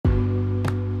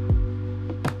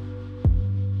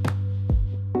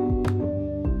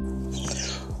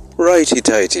Righty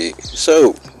tighty.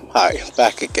 So, hi,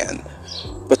 back again.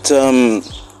 But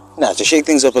now to shake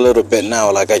things up a little bit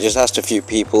now, like I just asked a few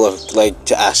people like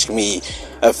to ask me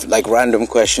of like random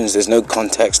questions. There's no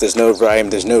context, there's no rhyme,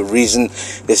 there's no reason.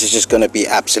 This is just gonna be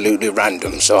absolutely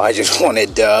random. So I just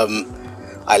wanted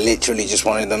I literally just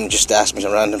wanted them just to ask me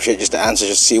some random shit, just to answer,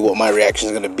 just to see what my reaction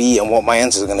is going to be and what my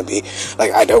answer is going to be.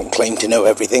 Like, I don't claim to know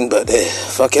everything, but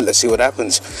fuck it, let's see what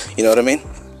happens. You know what I mean?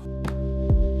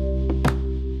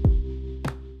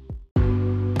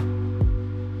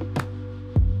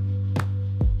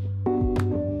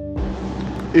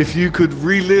 If you could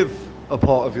relive a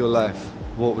part of your life,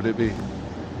 what would it be?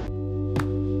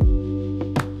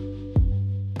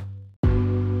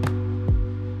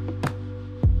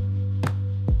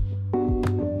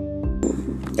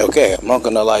 Okay, I'm not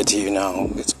gonna lie to you now.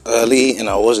 It's early and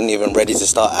I wasn't even ready to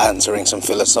start answering some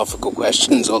philosophical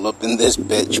questions all up in this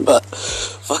bitch, but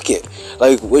fuck it.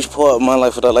 Like, which part of my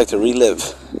life would I like to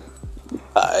relive?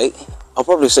 I'll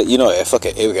probably say, you know what, fuck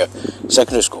it, here we go.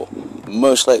 Secondary school.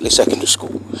 Most likely secondary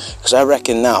school. Because I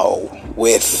reckon now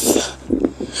with...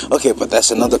 Okay, but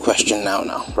that's another question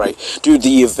now, right? Do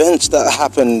the events that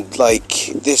happened, like,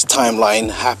 this timeline,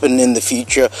 happen in the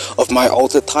future of my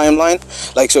altered timeline?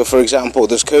 Like, so, for example,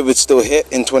 does COVID still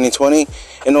hit in 2020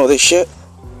 and all this shit?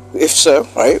 If so,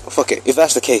 right, fuck it. If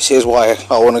that's the case, here's why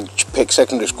I want to pick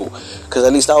secondary school. Because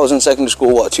at least I was in secondary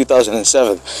school,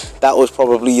 2007. That was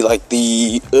probably, like,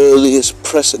 the earliest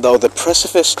the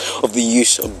precipice of the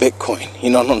use of Bitcoin.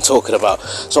 You know what I'm talking about?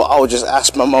 So I would just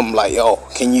ask my mum, like, yo,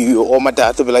 can you, or my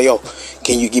dad, to be like, yo,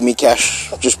 can you give me cash?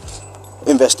 Just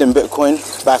invest in Bitcoin.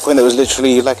 Back when it was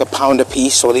literally like £1 a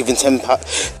piece, or even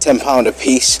 £10 a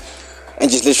piece. And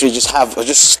just literally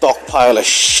just stockpile a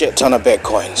shit ton of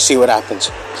Bitcoin. See what happens,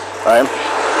 right?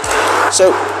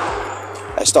 So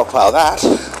I stockpile that,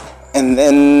 and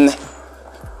then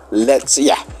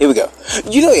here we go.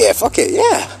 You know, fuck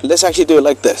it, let's actually do it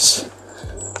like this.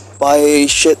 Buy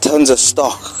shit tons of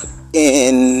stock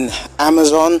in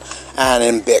Amazon and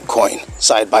in Bitcoin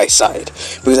side by side,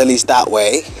 because at least that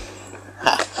way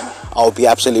I'll be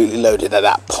absolutely loaded at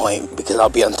that point, because I'll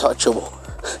be untouchable.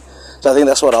 So I think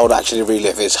that's what I would actually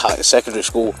relive, is secondary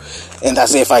school, and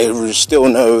that's if I still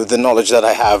know the knowledge that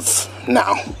I have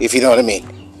now, if you know what I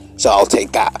mean. So I'll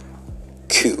take that.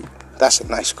 Cool. That's a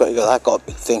nice question. That got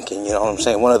me thinking, you know what I'm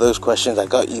saying? One of those questions that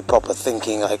got you proper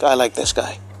thinking, like, I like this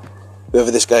guy.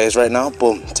 Whoever this guy is right now,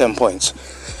 boom, 10 points.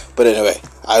 But anyway,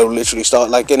 I'll literally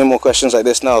start, like, any more questions like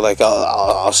this now, like,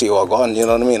 I'll see what I got, and you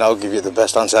know what I mean? I'll give you the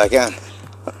best answer I can.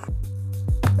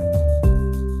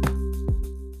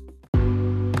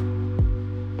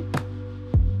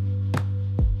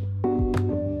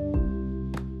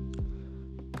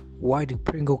 Why do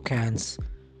Pringle cans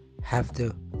have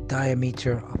the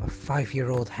diameter of a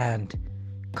 5-year-old hand?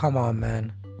 Come on,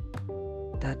 man.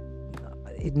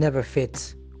 It never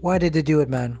fits. Why did they do it,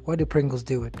 man? Why do Pringles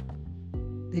do it?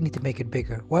 They need to make it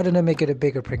bigger. Why don't they make it a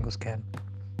bigger Pringles can?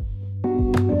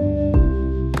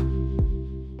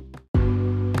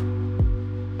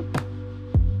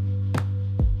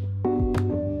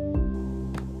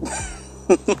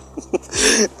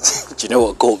 Do you know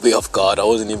what caught me off guard? I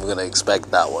wasn't even going to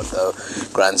expect that one, though,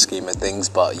 grand scheme of things,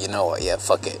 but you know what,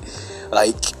 fuck it.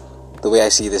 Like, the way I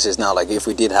see this is now, like, if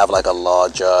we did have, like, a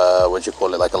larger,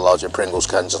 like a larger Pringles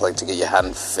can, just, like, to get your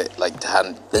hand fit,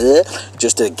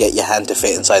 just to get your hand to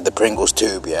fit inside the Pringles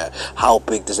tube, how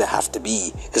big does it have to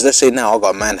be? Because let's say now I've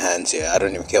got man hands, I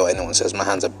don't even care what anyone says, my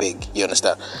hands are big, you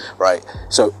understand, right?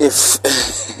 So if,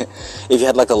 if you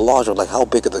had, like, a large one, like, how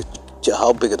big are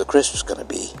the crisps gonna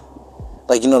be?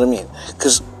 Like, you know what I mean?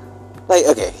 Because, like,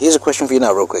 okay, here's a question for you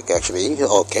now real quick, actually.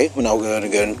 Okay, we're now going to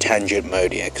go in tangent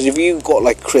mode, Because if you got,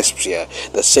 like, crisps,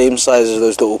 the same size as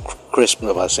those little crisps,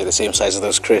 I say the same size as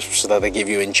those crisps that they give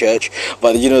you in church,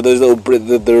 but, you know, those little bread,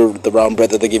 the round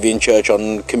bread that they give you in church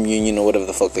on communion or whatever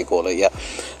the fuck they call it,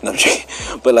 No, I'm joking.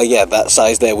 But, like, that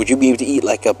size there, would you be able to eat,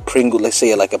 like, a Pringle, let's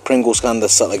say, like, a Pringles can,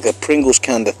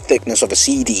 the thickness of a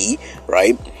CD,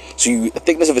 right? So the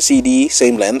thickness of a CD,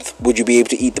 same length, would you be able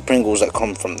to eat the Pringles that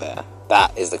come from there?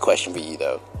 That is the question for you,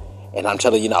 though. And I'm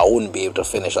telling you now, I wouldn't be able to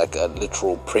finish like a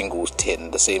literal Pringles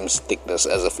tin, the same thickness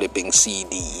as a flipping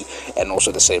CD, and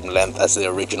also the same length as the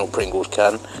original Pringles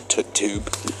can, tube.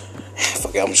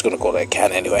 Fuck it, I'm just going to call it a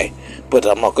can anyway. But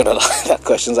I'm not going to lie, that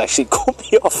question's actually caught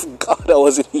me off guard. I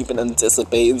wasn't even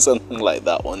anticipating something like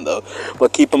that one, though.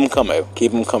 But keep them coming.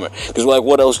 Because, like,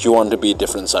 what else do you want to be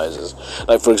different sizes?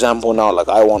 Like, for example, now, like,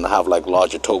 I want to have, like,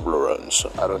 larger Toblerones.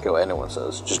 I don't care what anyone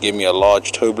says. Just give me a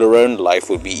large Toblerone, life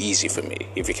would be easy for me,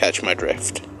 if you catch my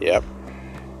drift. Yep.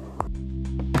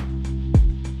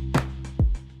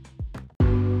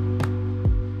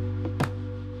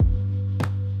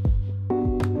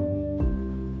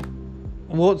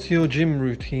 what's your gym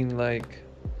routine like?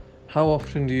 How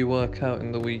often do you work out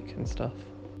in the week and stuff?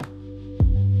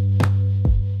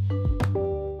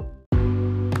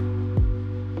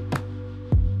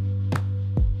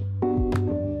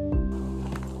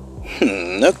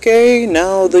 Okay,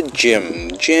 now the gym.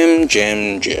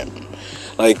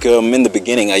 Like, in the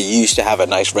beginning, I used to have a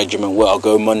nice regimen where I'll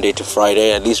go Monday to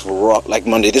Friday, at least like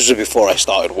Monday. This was before I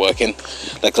started working.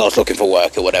 Like, I was looking for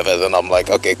work or whatever. Then I'm like,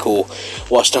 okay, cool.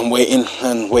 Whilst I'm waiting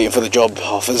for the job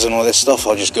offers and all this stuff,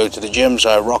 I'll just go to the gym.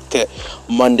 So I rocked it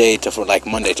Monday to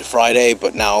Friday,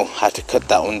 but now I had to cut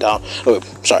that one down.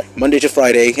 Monday to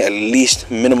Friday, at least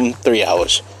minimum 3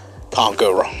 hours. Can't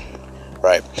go wrong.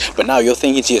 Right, but now you're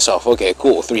thinking to yourself, okay,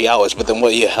 cool, 3 hours, but then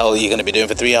what the hell are you going to be doing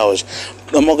for 3 hours?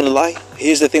 I'm not going to lie,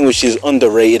 here's the thing which is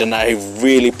underrated, and I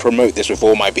really promote this with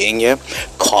all my being here: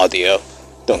 cardio.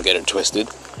 Don't get it twisted.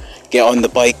 Get on the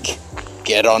bike,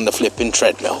 get on the flipping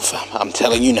treadmill, fam. I'm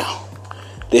telling you now,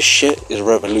 this shit is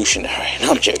revolutionary.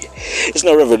 No, I'm joking. It's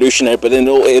not revolutionary, but then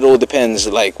it all depends,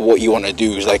 like, what you want to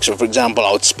do. Like, so for example,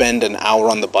 I would spend an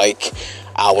hour on the bike,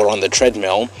 hour on the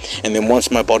treadmill, and then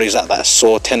once my body's at that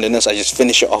sore tenderness, I just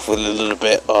finish it off with a little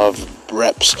bit of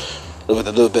reps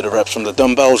from the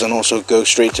dumbbells, and also go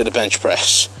straight to the bench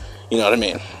press. You know what I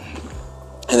mean?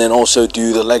 And then also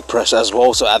do the leg press as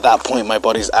well. So at that point, my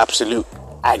body's absolute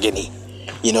agony.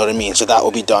 You know what I mean? So that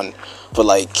will be done for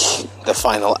like the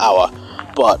final hour.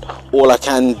 But all I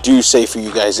can do say for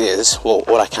you guys is, very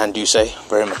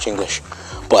much English,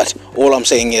 but all I'm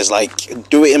saying is, like,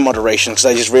 do it in moderation, because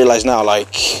I just realized now,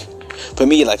 like, for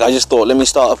me, like, I just thought, let me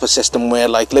start up a system where,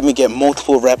 like, let me get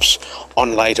multiple reps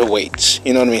on lighter weights,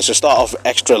 you know what I mean? So start off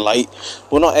extra light,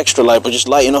 well, not extra light, but just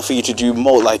light enough for you to do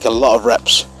more, like, a lot of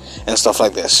reps and stuff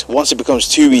like this. Once it becomes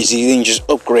too easy, then you just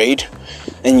upgrade,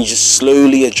 and you just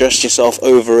slowly adjust yourself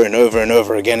over and over and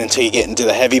over again until you get into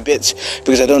the heavy bits.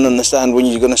 Because I don't understand, when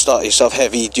you're going to start yourself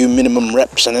heavy, do minimum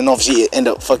reps, and then obviously you end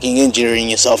up fucking injuring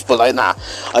yourself. But like, nah,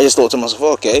 I just thought to myself,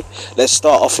 okay, let's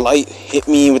start off light, hit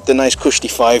me with the nice cushy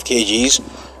 5 kgs,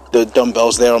 the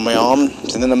dumbbells there on my arm,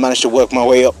 and then I managed to work my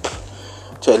way up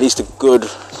to at least a good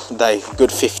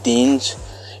 15s,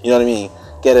 you know what I mean?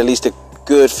 Get at least a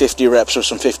good 50 reps or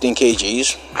some 15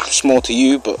 kgs, small to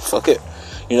you, but fuck it,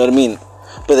 you know what I mean?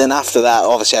 But then after that,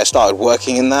 obviously I started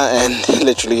working in that, and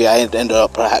literally I ended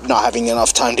up not having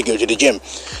enough time to go to the gym.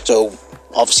 So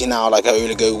obviously now, like, I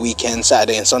only go weekend,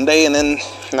 Saturday and Sunday, and then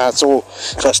that's all.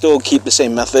 So I still keep the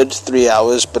same method, 3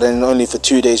 hours, but then only for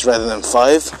 2 days rather than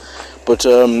 5. But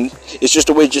it's just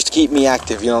a way just to keep me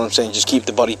active, you know what I'm saying? Just keep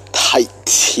the body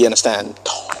tight, you understand?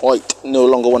 Tight. No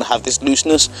longer want to have this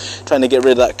looseness. Trying to get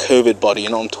rid of that COVID body, you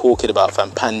know what I'm talking about,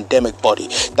 fam? Pandemic body.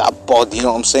 That body, you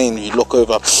know what I'm saying? You look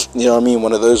over, you know what I mean?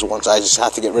 One of those ones. I just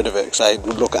had to get rid of it, because I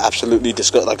look absolutely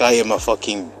disgusting. Like, I am a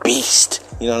fucking beast.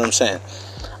 You know what I'm saying?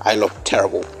 I look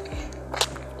terrible.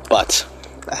 But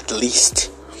at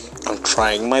least I'm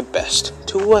trying my best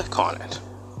to work on it.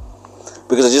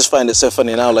 Because I just find it so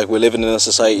funny now, like, we're living in a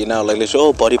society now, like,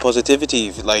 literally, body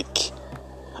positivity, like,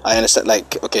 I understand,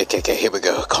 like, okay, here we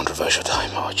go, controversial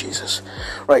time, oh, Jesus.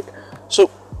 Right,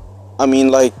 so, I mean,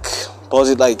 like,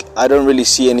 I don't really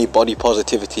see any body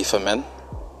positivity for men,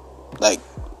 like,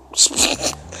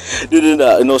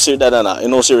 in all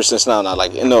seriousness,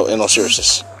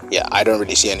 yeah, I don't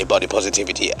really see any body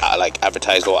positivity, like,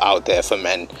 advertised or out there for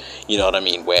men, you know what I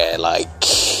mean, where, like,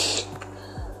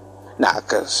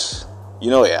 because... You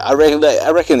know, yeah, I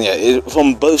reckon, yeah,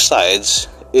 from both sides,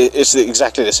 it's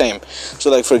exactly the same.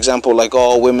 So, like, for example, like,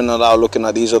 women are now looking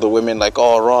at these other women, like,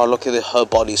 raw, look at her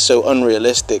body, so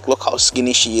unrealistic, look how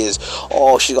skinny she is,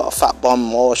 she's got a fat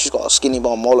bum, she's got a skinny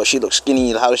bum, look, she looks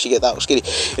skinny, how does she get that skinny,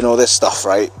 you know, this stuff,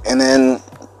 right? And then,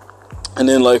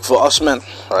 like, for us men,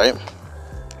 right?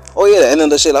 And then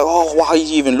they say, like, why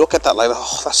you even look at that? Like,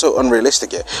 that's so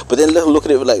unrealistic, yeah. But then let's look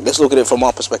at it from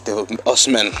our perspective of us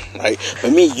men, right?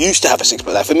 For me, used to have a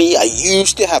six-pack. Like, for me, I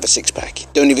used to have a six-pack.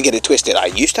 Don't even get it twisted. I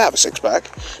used to have a six-pack.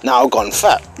 Now I've gone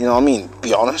fat. You know what I mean?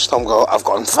 Be honest, I've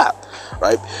gone fat,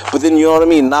 right? But then, you know what I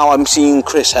mean? Now I'm seeing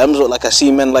Chris Hemsworth. Like, I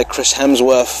see men like Chris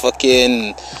Hemsworth,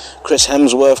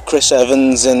 Chris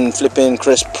Evans, and flipping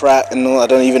Chris Pratt, and I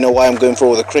don't even know why I'm going for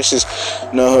all the Chris's.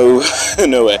 No,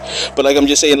 nowhere. But, like, I'm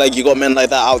just saying, like, you got men like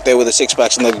that out there with the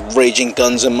six-packs and, like, raging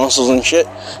guns and muscles and shit.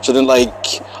 So then, like,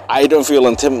 I don't feel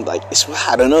intimidated. Like,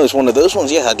 I don't know, it's one of those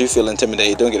ones. Yeah, I do feel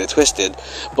intimidated, don't get it twisted.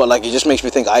 But, like, it just makes me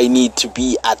think I need to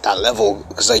be at that level.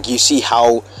 Because, like, you see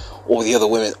how all the other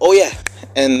women... Oh, yeah,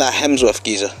 and that Hemsworth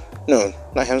geezer. No,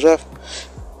 not Hemsworth.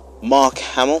 Mark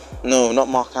Hamill. No, not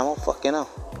Mark Hamill. Fucking hell.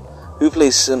 Who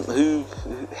plays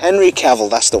Henry Cavill,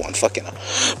 that's the one, fucking hell.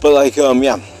 But, like,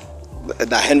 yeah,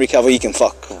 That Henry Cavill, he can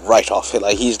fuck right off.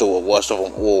 Like, he's the worst of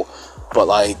them all. But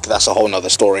like, that's a whole nother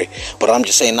story. But I'm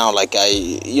just saying now, like,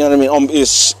 you know what I mean?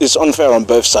 It's unfair on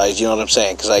both sides. You know what I'm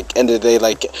saying? Because like, end of the day,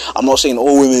 like, I'm not saying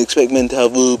all women expect men to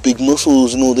have big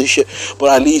muscles and all this shit. But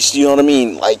at least, you know what I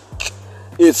mean? Like,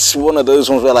 it's one of those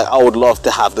ones where like, I would love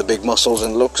to have the big muscles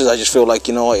and look, because I just feel like,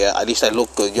 you know what, yeah, at least I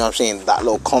look good. You know what I'm saying? That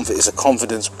little it's a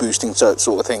confidence boosting sort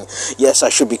of thing. Yes, I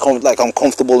should be I'm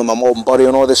comfortable in my own body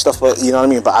and all this stuff, but you know what I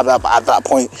mean? But at that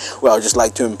point where I just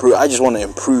like to improve, I just want to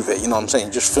improve it. You know what I'm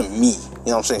saying? Just for me. You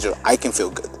know what I'm saying? So I can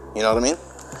feel good. You know what I mean?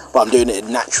 But I'm doing it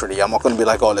naturally. I'm not going to be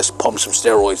like, oh, let's pump some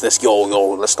steroids.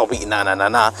 Let's stop eating.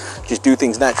 Nah. Just do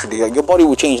things naturally. Like, your body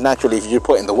will change naturally if you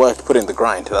put in the work, put in the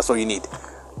grind. That's all you need.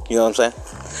 You know what I'm saying?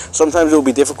 Sometimes it will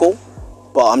be difficult,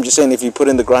 but I'm just saying, if you put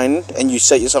in the grind and you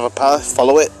set yourself a path,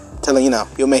 follow it, telling you now,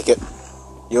 you'll make it.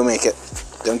 You'll make it.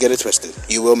 Don't get it twisted.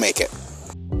 You will make it.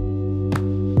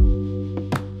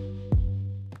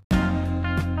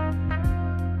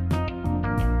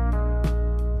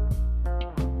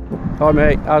 Hi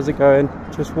mate, how's it going?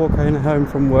 Just walking home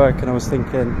from work and I was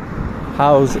thinking,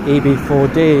 how's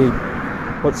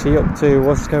EB4D? What's he up to?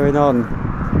 What's going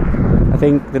on? I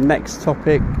think the next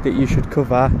topic that you should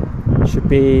cover should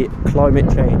be climate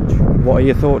change. What are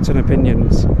your thoughts and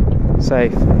opinions?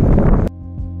 Safe.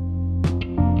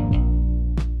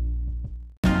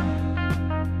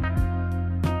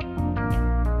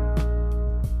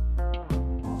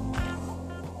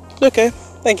 Okay,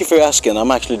 thank you for asking.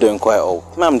 I'm actually doing quite old.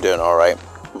 I'm doing alright,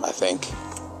 I think.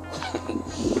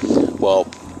 Well,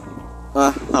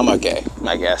 I'm okay,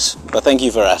 I guess. But thank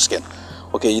you for asking.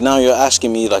 Okay, now you're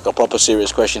asking me like a proper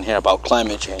serious question here about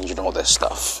climate change and all this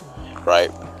stuff, right?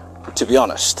 To be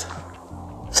honest,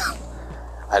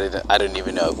 I don't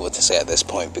even know what to say at this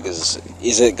point, because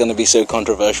is it going to be so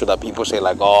controversial that people say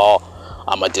like, oh,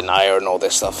 I'm a denier and all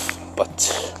this stuff?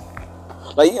 But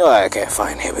like, okay,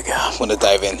 fine, here we go. I'm gonna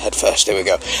dive in head first. Here we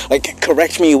go. Like,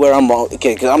 correct me where I'm wrong,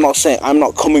 okay? Because I'm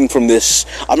not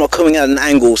coming at an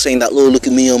angle saying that, oh, look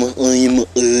at me, I'm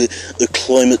a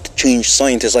climate change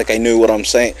scientist. Like, I know what I'm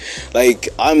saying. Like,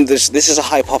 this is a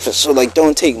hypothesis. So like,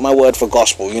 don't take my word for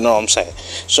gospel. You know what I'm saying?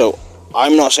 So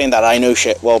I'm not saying that I know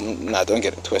shit. Well, nah, don't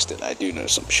get it twisted. I do know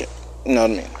some shit. You know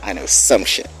what I mean? I know some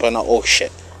shit, but not all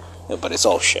shit. But it's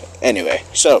all shit. Anyway,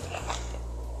 so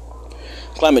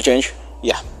climate change.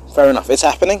 Yeah, fair enough. It's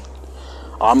happening.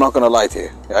 I'm not gonna lie to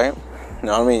you, right? You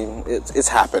know what I mean? It's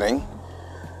happening,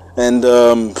 and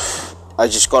I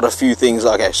just got a few things.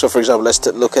 Okay, so for example, let's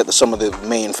look at some of the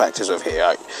main factors of here.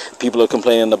 Right? People are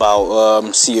complaining about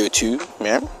CO2.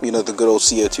 Yeah, you know, the good old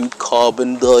CO2,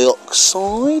 carbon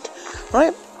dioxide.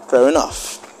 Right? Fair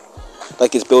enough.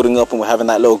 Like, it's building up, and we're having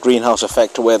that little greenhouse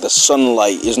effect where the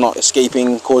sunlight is not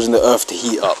escaping, causing the earth to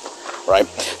heat up. Right,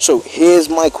 so here's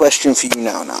my question for you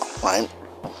now, right?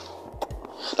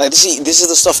 Like, this is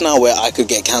the stuff now where I could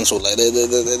get cancelled. Like,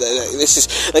 this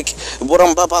is like what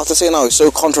I'm about to say now is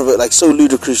so controversial, like so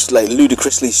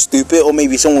ludicrously stupid, or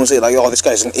maybe someone will say like, oh, this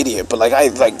guy's an idiot. But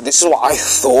like this is what I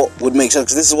thought would make sense,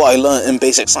 because this is what I learned in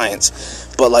basic science.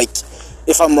 But like,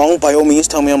 if I'm wrong, by all means,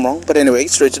 tell me I'm wrong. But anyway,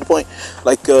 straight to the point.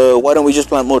 Like, why don't we just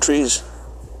plant more trees?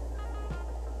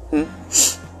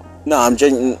 No, I'm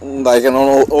genuine, like, in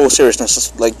all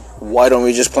seriousness, like, why don't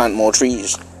we just plant more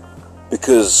trees?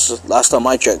 Because last time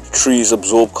I checked, trees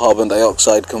absorb carbon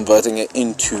dioxide, converting it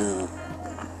into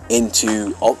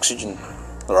oxygen,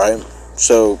 right?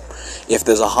 So, if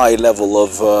there's a high level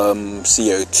of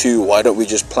CO2, why don't we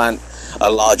just plant a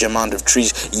large amount of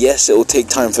trees? Yes, it will take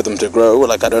time for them to grow.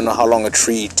 Like, I don't know how long a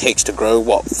tree takes to grow,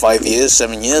 5 years,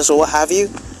 7 years, or what have you?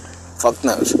 Fuck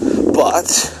knows.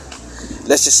 But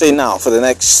let's just say now, for the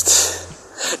next...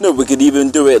 No, we could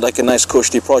even do it like a nice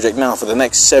cushy project now. For the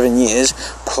next 7 years,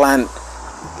 plant,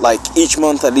 like, each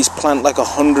month at least plant like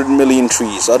 100 million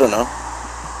trees. I don't know.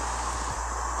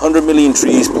 100 million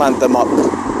trees, plant them up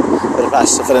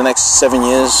for the next 7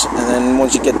 years. And then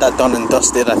once you get that done and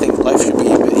dusted, I think life should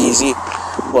be a bit easy.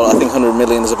 Well, I think 100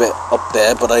 million is a bit up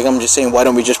there. But like, I'm just saying, why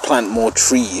don't we just plant more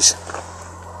trees?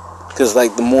 Because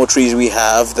like, the more trees we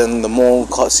have, then the more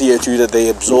CO2 that they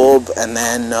absorb, and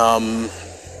then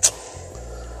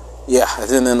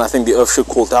and then I think the earth should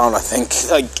cool down. I think,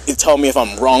 like, you tell me if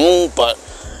I'm wrong, but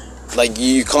like,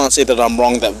 you can't say that I'm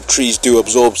wrong that trees do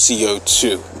absorb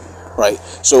CO2, right?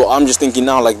 So I'm just thinking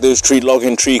now, like, those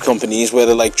logging tree companies where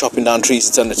they're like chopping down trees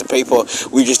to turn it to paper,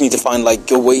 we just need to find like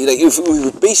a way. Like, if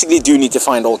we basically do need to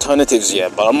find alternatives here,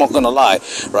 but I'm not gonna lie,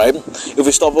 right? If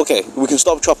we stop, okay, we can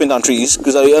stop chopping down trees,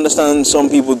 because I understand some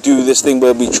people do this thing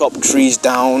where we chop trees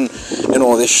down and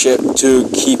all this shit to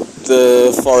keep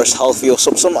the forest healthy or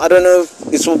some I don't know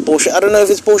it's all bullshit. I don't know if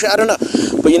it's bullshit, I don't know.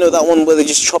 But you know that one where they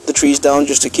just chop the trees down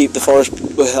just to keep the forest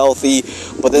healthy,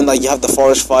 but then like you have the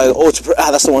forest fires,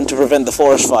 that's the one, to prevent the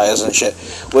forest fires and shit,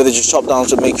 where they just chop down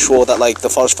to make sure that like the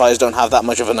forest fires don't have that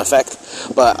much of an effect.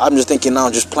 But I'm just thinking now,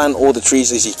 just plant all the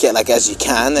trees as you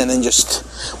can, and then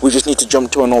we just need to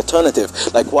jump to an alternative.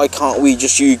 Like, why can't we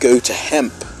just go to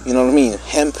hemp? You know what I mean?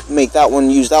 Hemp, make that one,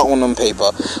 use that one on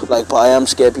paper. Like, but I am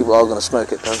scared people are gonna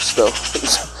smoke it though. Still,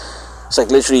 it's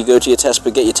like literally you go to your test,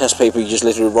 get your test paper, you just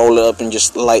literally roll it up and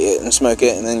just light it and smoke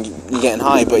it, and then you're getting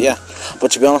high. But yeah,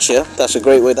 but to be honest, yeah, that's a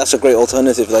great way. That's a great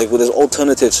alternative. Like, well, there's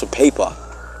alternatives for paper,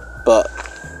 but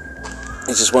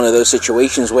it's just one of those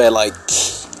situations where, like,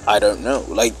 I don't know,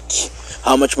 like,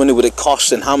 how much money would it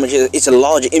cost, and how much? It's a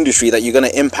large industry that you're gonna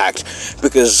impact,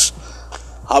 because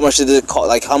how much did it cost?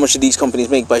 Like, how much do these companies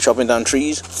make by chopping down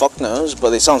trees? Fuck knows,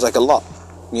 but it sounds like a lot.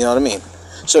 You know what I mean?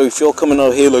 So if you're coming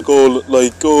out here like, oh,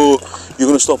 you're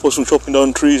gonna stop us from chopping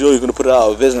down trees, or you're gonna put it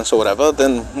out of business or whatever,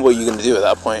 then what are you gonna do at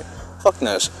that point? Fuck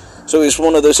knows. So it's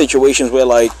one of those situations where,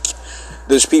 like,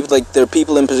 there's people, like, there are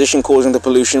people in position causing the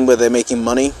pollution where they're making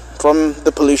money from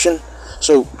the pollution.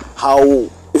 So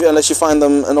unless you find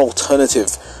them an alternative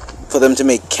for them to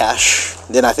make cash,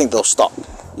 then I think they'll stop.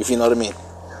 If you know what I mean.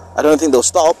 I don't think they'll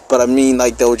stop, but I mean,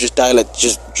 like, they'll just dial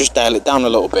it down a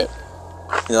little bit.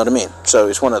 You know what I mean? So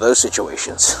it's one of those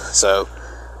situations. So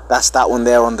that's that one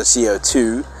there on the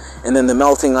CO2. And then the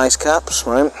melting ice caps,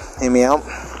 right? Hear me out.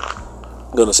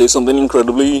 I'm gonna say something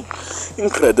incredibly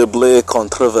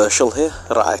controversial here,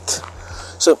 right?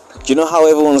 So, do you know how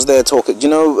everyone's there talking? Do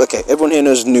you know? Okay, everyone here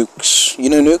knows nukes. You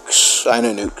know nukes? I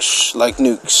know nukes. Like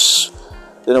nukes.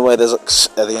 Don't know why there's X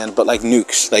at the end, but like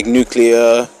nukes, like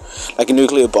nuclear. Like a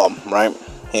nuclear bomb, right?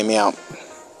 Hear me out.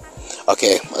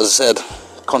 Okay, as I said,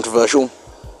 controversial.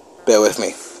 Bear with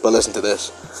me, but listen to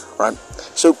this, right?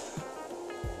 So,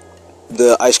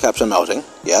 the ice caps are melting,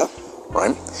 yeah,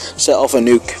 right? Set off a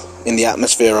nuke in the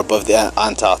atmosphere above the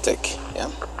Antarctic, yeah?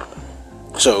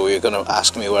 So, you're gonna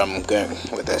ask me where I'm going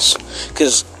with this.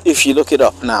 Because if you look it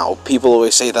up now, people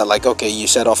always say that, like, okay, you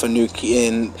set off a nuke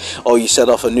and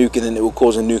then it will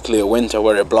cause a nuclear winter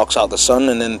where it blocks out the sun,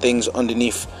 and then things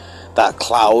underneath that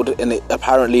cloud, and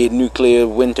apparently a nuclear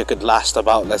winter could last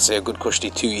about, let's say, a good cushy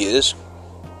 2 years.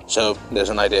 So there's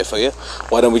an idea for you.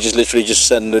 Why don't we just literally just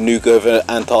send a nuke over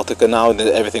Antarctica now, and then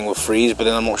everything will freeze? But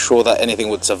then I'm not sure that anything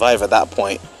would survive at that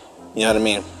point. You know what I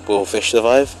mean? Will fish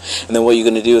survive? And then what are you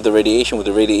going to do with the radiation? Would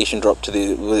the radiation drop would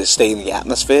it stay in the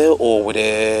atmosphere, or would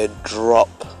it drop?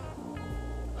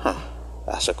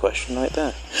 That's a question right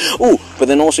there. Oh, but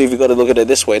then also, if you've got to look at it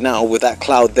this way now, with that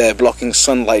cloud there blocking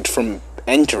sunlight from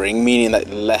entering, meaning that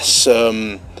less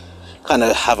kind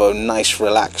of have a nice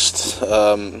relaxed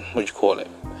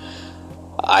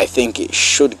I think it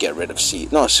should get rid of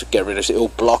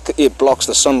it blocks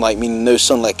the sunlight, meaning no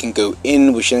sunlight can go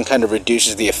in, which then kind of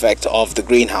reduces the effect of the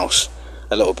greenhouse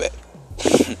a little bit.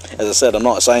 As I said, I'm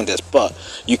not a scientist, but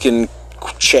you can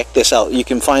check this out, you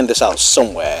can find this out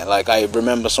somewhere. Like, I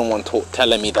remember someone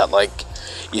telling me that, like,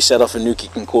 you set off a nuke,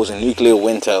 it can cause a nuclear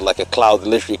winter, like a cloud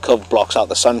literally blocks out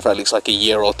the sun for at least like a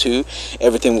year or two.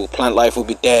 Plant life will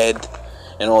be dead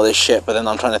and all this shit. But then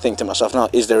I'm trying to think to myself now,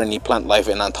 is there any plant life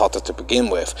in Antarctica to begin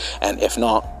with? And if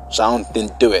not, sound,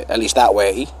 then do it. At least that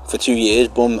way, for 2 years,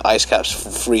 boom, ice caps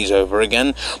freeze over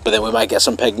again. But then we might get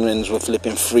some penguins with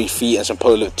flipping 3 feet and some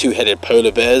two-headed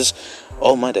polar bears.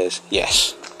 Oh my days,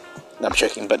 yes. I'm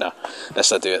joking, but no, let's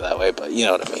not do it that way. But you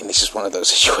know what I mean, it's just one of those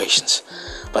situations.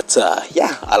 But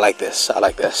yeah, I like this.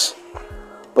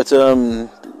 But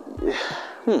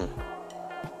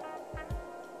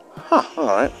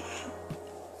alright.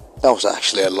 That was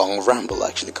actually a long ramble,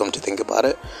 actually, come to think about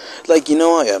it. Like, you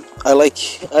know, I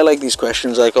like these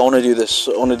questions. Like, I want to do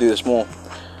this more.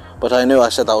 But I knew I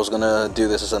said I was gonna do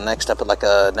this as a next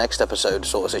episode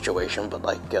sort of situation. But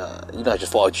like, I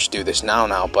just thought I'd just do this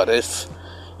now. But if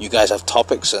you guys have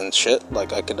topics and shit,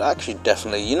 like, I could actually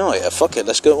definitely, fuck it,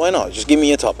 let's go, why not? Just give me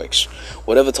your topics.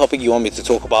 Whatever topic you want me to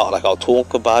talk about, like, I'll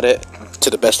talk about it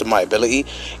to the best of my ability,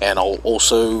 and I'll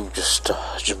also just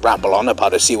ramble on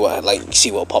about it, see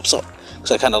what pops up.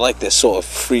 Because I kind of like this sort of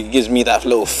free, gives me that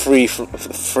little free,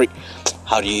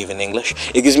 how do you even English?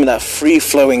 It gives me that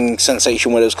free-flowing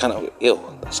sensation where it's kind of, ew,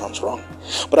 that sounds wrong.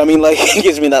 But I mean, like, it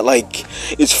gives me that, like,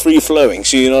 it's free-flowing,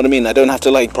 so you know what I mean? I don't have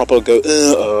to, like, proper go,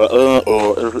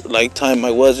 or like, time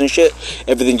my words and shit.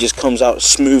 Everything just comes out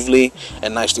smoothly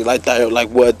and nicely, like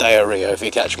word diarrhea, if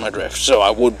you catch my drift. So I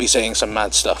would be saying some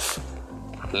mad stuff,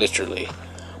 literally.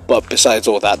 But besides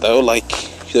all that, though, like,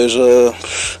 those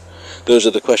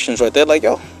are the questions right there, like,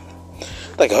 yo.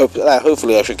 Like,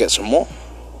 hopefully I should get some more.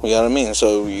 You know what I mean?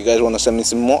 So you guys want to send me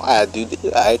some more? I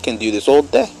can do this all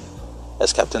day.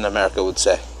 as Captain America would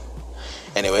say.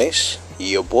 Anyways,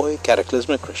 your boy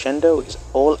Cataclysmic Crescendo is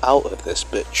all out of this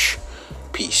bitch.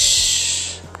 Peace.